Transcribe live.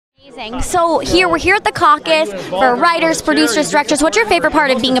Amazing. So we're here at the Caucus for writers, producers, directors. What's your favorite part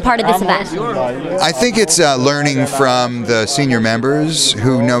of being a part of this event? I think it's learning from the senior members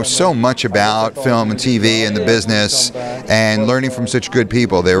who know so much about film and TV and the business, and learning from such good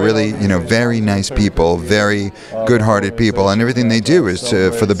people. They're really, very nice people, very good-hearted people, and everything they do is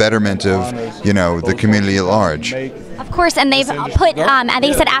for the betterment of, the community at large. Of course, and they've put,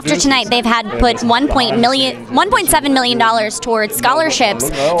 they said after tonight they've had put $1.7 million towards scholarships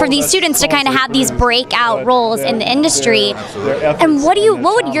for these students to kind of have these breakout roles in the industry. And what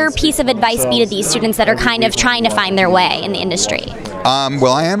would your piece of advice be to these students that are kind of trying to find their way in the industry?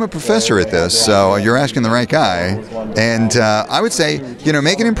 Well, I am a professor at this, so you're asking the right guy. And I would say,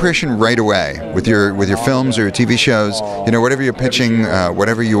 make an impression right away with your films or your TV shows. Whatever you're pitching,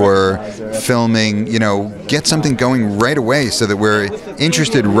 whatever you're filming, get something going right away so that we're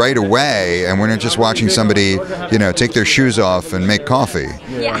interested right away, and we're not just watching somebody, take their shoes off and make coffee.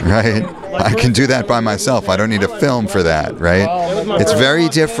 Yeah. Right? I can do that by myself. I don't need a film for that, right? It's very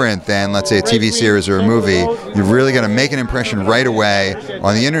different than, let's say, a TV series or a movie. You've really got to make an impression right away.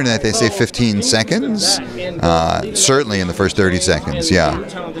 On the internet, they say 15 seconds. Certainly in the first 30 seconds, yeah.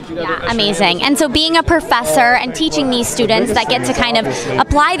 Yeah, amazing. And so being a professor and teaching these students that get to kind of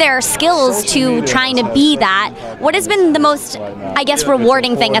apply their skills to trying to be that, what has been the most,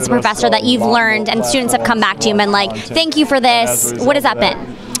 rewarding thing as a professor that you've learned and students have come back to you and been like, thank you for this? What has that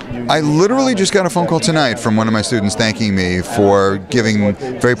been? I literally just got a phone call tonight from one of my students thanking me for giving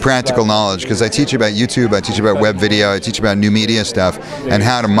very practical knowledge, because I teach about YouTube, I teach about web video, I teach about new media stuff and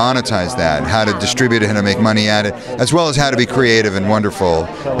how to monetize that, how to distribute it, how to make money at it, as well as how to be creative and wonderful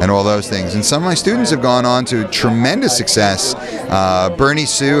and all those things. And some of my students have gone on to tremendous success. Bernie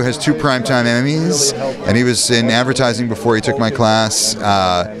Sue has 2 Primetime Emmys, and he was in advertising before he took my class.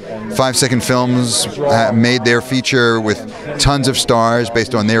 5 Second Films made their feature with tons of stars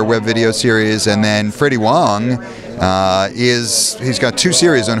based on their web video series, and then Freddie Wong he's got 2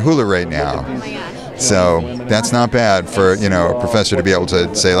 series on Hulu right now. So that's not bad for a professor to be able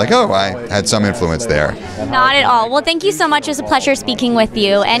to say like, oh, I had some influence there. Not at all. Well, thank you so much. It was a pleasure speaking with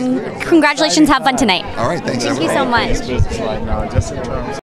you, and congratulations. Have fun tonight. All right, thanks. Thank you so much.